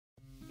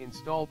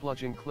install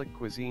plugin, click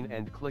Cuisine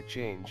and click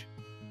Change.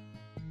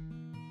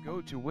 Go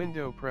to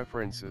Window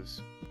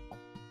Preferences.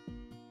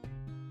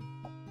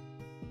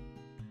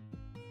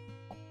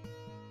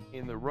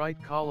 In the right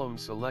column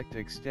select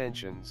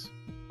Extensions.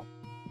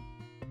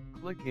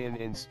 Click in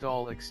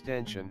Install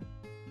Extension.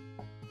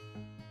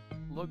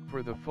 Look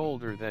for the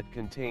folder that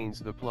contains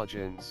the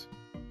plugins.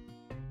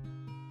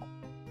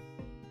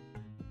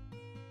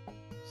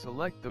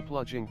 Select the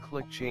plugin,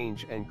 click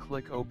Change and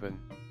click Open.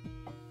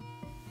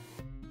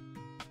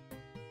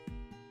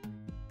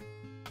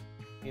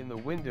 In the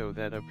window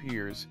that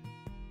appears,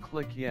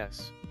 click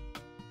Yes.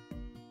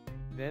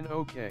 Then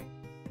OK.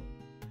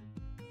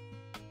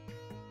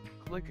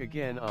 Click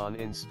again on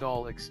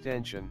Install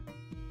Extension.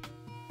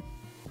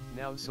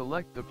 Now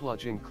select the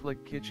plugin,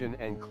 click Kitchen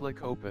and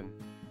click Open.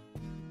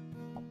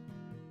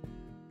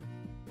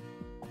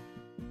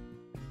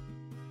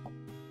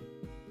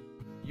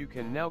 You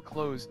can now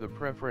close the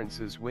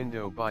Preferences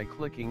window by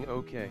clicking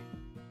OK.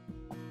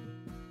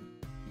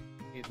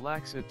 It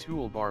lacks a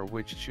toolbar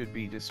which should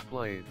be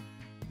displayed.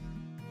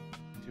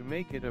 To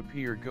make it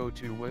appear, go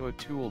to WoA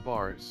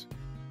Toolbars.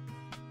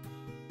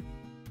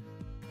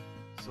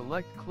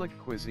 Select Click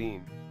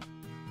Cuisine.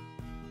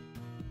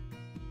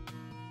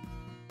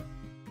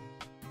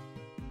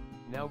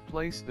 Now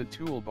place the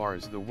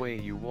toolbars the way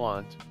you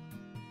want.